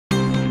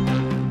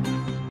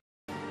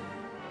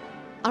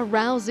a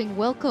rousing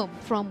welcome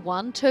from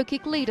one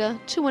Turkic leader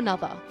to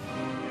another.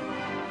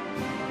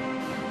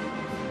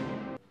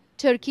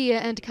 Turkey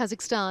and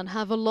Kazakhstan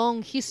have a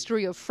long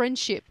history of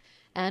friendship,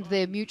 and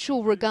their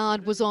mutual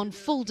regard was on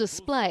full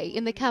display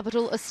in the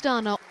capital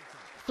Astana.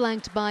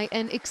 Flanked by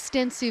an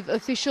extensive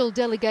official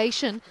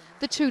delegation,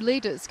 the two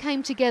leaders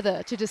came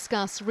together to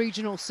discuss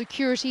regional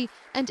security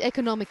and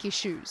economic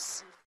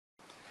issues.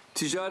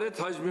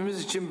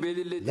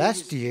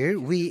 Last year,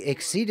 we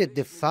exceeded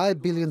the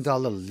 $5 billion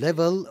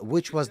level,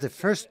 which was the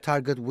first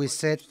target we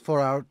set for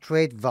our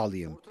trade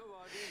volume.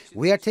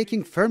 We are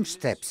taking firm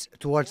steps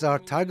towards our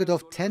target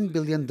of $10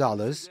 billion,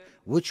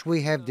 which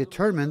we have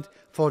determined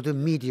for the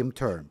medium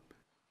term.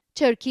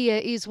 Turkey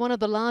is one of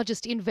the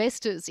largest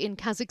investors in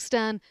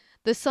Kazakhstan.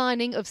 The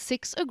signing of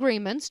 6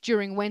 agreements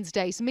during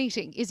Wednesday's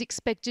meeting is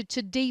expected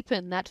to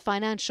deepen that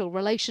financial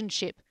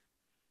relationship.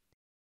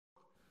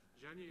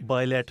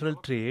 Bilateral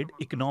trade,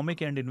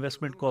 economic and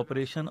investment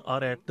cooperation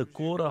are at the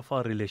core of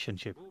our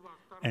relationship,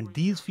 and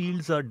these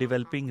fields are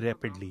developing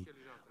rapidly.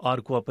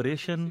 Our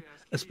cooperation,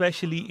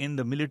 especially in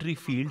the military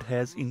field,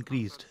 has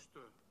increased.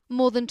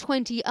 More than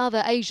 20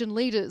 other Asian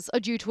leaders are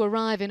due to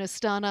arrive in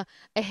Astana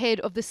ahead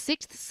of the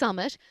 6th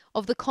summit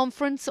of the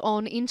Conference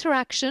on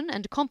Interaction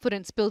and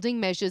Confidence-Building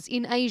Measures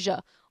in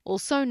Asia,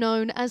 also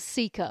known as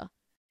SICA.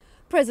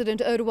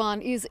 President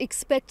Erdogan is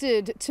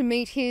expected to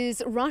meet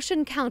his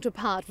Russian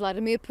counterpart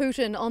Vladimir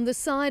Putin on the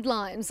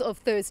sidelines of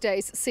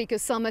Thursday's SICA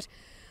summit.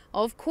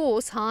 Of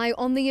course, high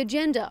on the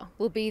agenda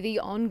will be the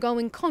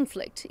ongoing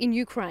conflict in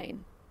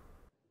Ukraine.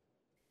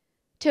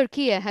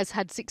 Turkey has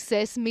had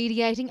success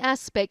mediating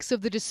aspects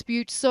of the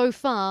dispute so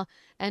far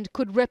and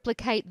could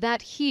replicate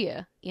that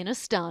here in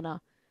Astana.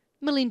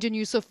 Melinda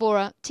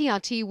Nucifora,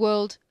 TRT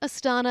World,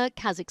 Astana,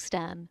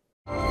 Kazakhstan.